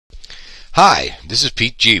Hi, this is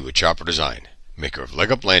Pete G with Chopper Design, maker of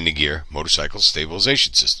LegUp Landingear motorcycle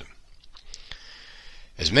stabilization system.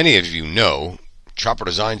 As many of you know, Chopper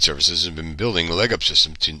Design Services has been building the LegUp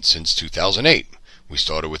system since 2008. We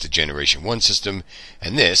started with the Generation 1 system,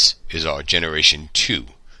 and this is our Generation 2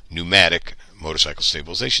 pneumatic motorcycle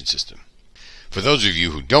stabilization system. For those of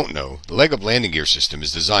you who don't know, the LegUp Landingear system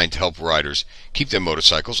is designed to help riders keep their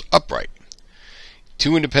motorcycles upright.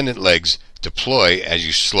 Two independent legs deploy as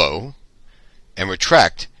you slow and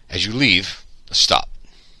retract as you leave a stop.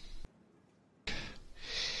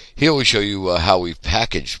 Here we show you how we've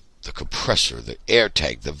packaged the compressor, the air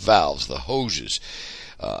tank, the valves, the hoses.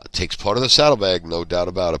 Takes part of the saddlebag, no doubt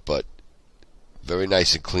about it, but very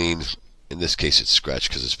nice and clean. In this case, it's scratched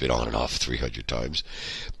because it's been on and off 300 times.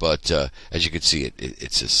 But as you can see,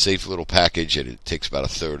 it's a safe little package, and it takes about a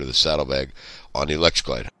third of the saddlebag on the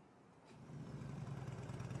LegUp.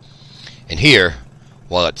 And here,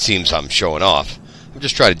 while it seems I'm showing off, I'm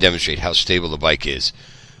just trying to demonstrate how stable the bike is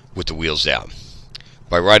with the wheels down.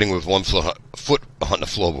 By riding with one foot on the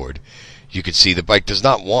floorboard, you can see the bike does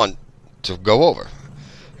not want to go over.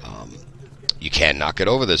 You can knock it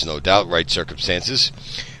over, there's no doubt, right circumstances.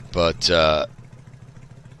 But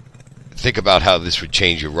think about how this would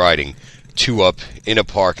change your riding. Two up, in a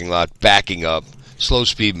parking lot, backing up, slow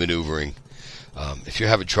speed maneuvering. If you're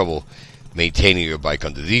having trouble maintaining your bike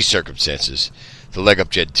under these circumstances, the LegUp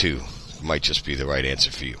Gen 2 might just be the right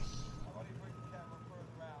answer for you.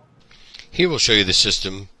 Here we'll show you the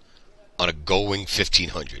system on a Gullwing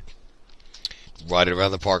 1500. Ride it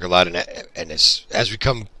around the parking lot, and as we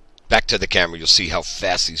come back to the camera, you'll see how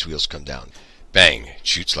fast these wheels come down. Bang, it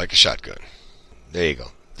shoots like a shotgun. There you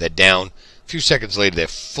go. They're down. A few seconds later, they're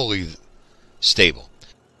fully stable.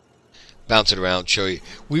 Bounce it around, show you.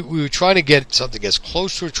 We were trying to get something as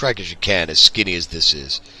close to a trike as you can, as skinny as this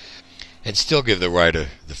is, and still give the rider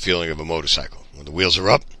the feeling of a motorcycle. When the wheels are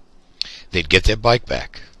up, they'd get their bike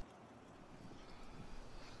back.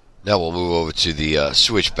 Now we'll move over to the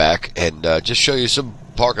switchback and just show you some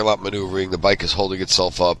parking lot maneuvering. The bike is holding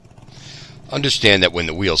itself up. Understand that when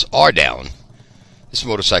the wheels are down, this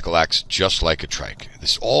motorcycle acts just like a trike.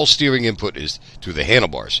 This all steering input is through the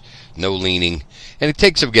handlebars. No leaning. And it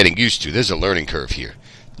takes some getting used to. There's a learning curve here.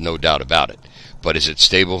 No doubt about it. But is it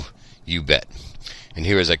stable? You bet. And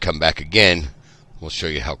here as I come back again, we'll show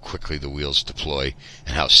you how quickly the wheels deploy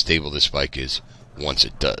and how stable this bike is once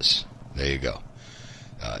it does. There you go.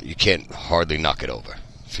 You can't hardly knock it over.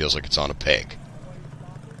 Feels like it's on a peg.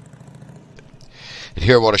 And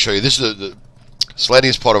here I want to show you, this is the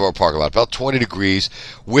slantiest part of our parking lot, about 20 degrees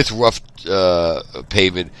with rough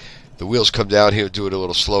pavement. The wheels come down here, do it a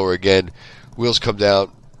little slower again. Wheels come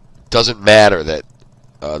down. Doesn't matter that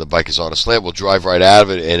the bike is on a slant. We'll drive right out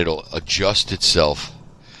of it, and it'll adjust itself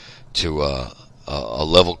to a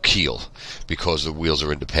level keel because the wheels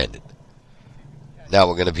are independent. Now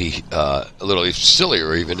we're going to be a little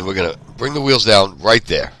sillier even. We're going to bring the wheels down right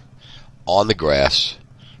there on the grass.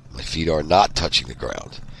 My feet are not touching the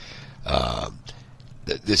ground.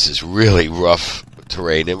 This is really rough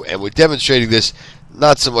terrain, and we're demonstrating this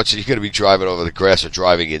not so much that you're going to be driving over the grass or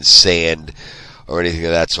driving in sand or anything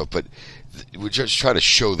of that sort, but we're just trying to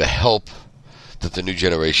show the help that the new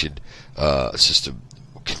generation system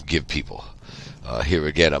can give people. Here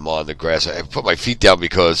again, I'm on the grass. I put my feet down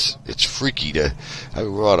because it's freaky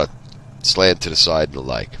we're on a slant to the side and the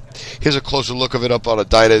like. Here's a closer look of it up on a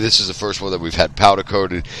Dyna. This is the first one that we've had powder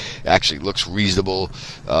coated. It actually looks reasonable.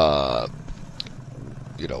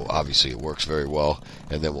 Obviously it works very well.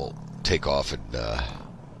 And then we'll take off and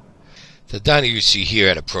the Dyna you see here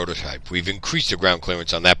had a prototype. We've increased the ground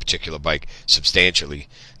clearance on that particular bike substantially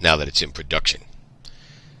now that it's in production.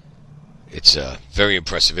 It's very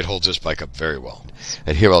impressive. It holds this bike up very well.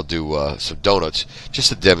 And here I'll do some donuts just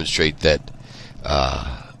to demonstrate that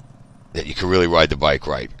that you can really ride the bike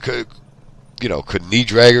right. Could knee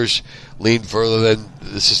draggers lean further than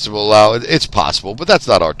the system will allow? It's possible, but that's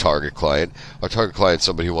not our target client. Our target client is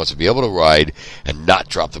somebody who wants to be able to ride and not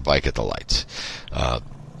drop the bike at the lights.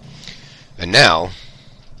 And now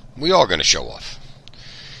we are going to show off.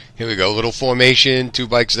 Here we go. Little formation, two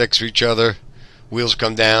bikes next to each other. Wheels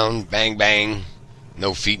come down, bang, bang.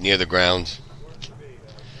 No feet near the ground.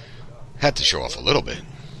 Had to show off a little bit.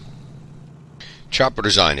 Chopper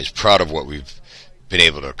Design is proud of what we've been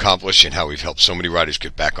able to accomplish and how we've helped so many riders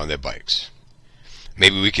get back on their bikes.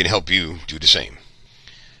 Maybe we can help you do the same.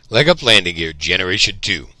 LegUp Landingear Generation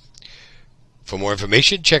 2. For more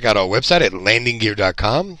information, check out our website at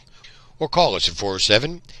landingear.com or call us at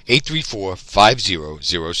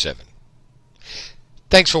 407-834-5007.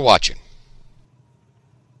 Thanks for watching.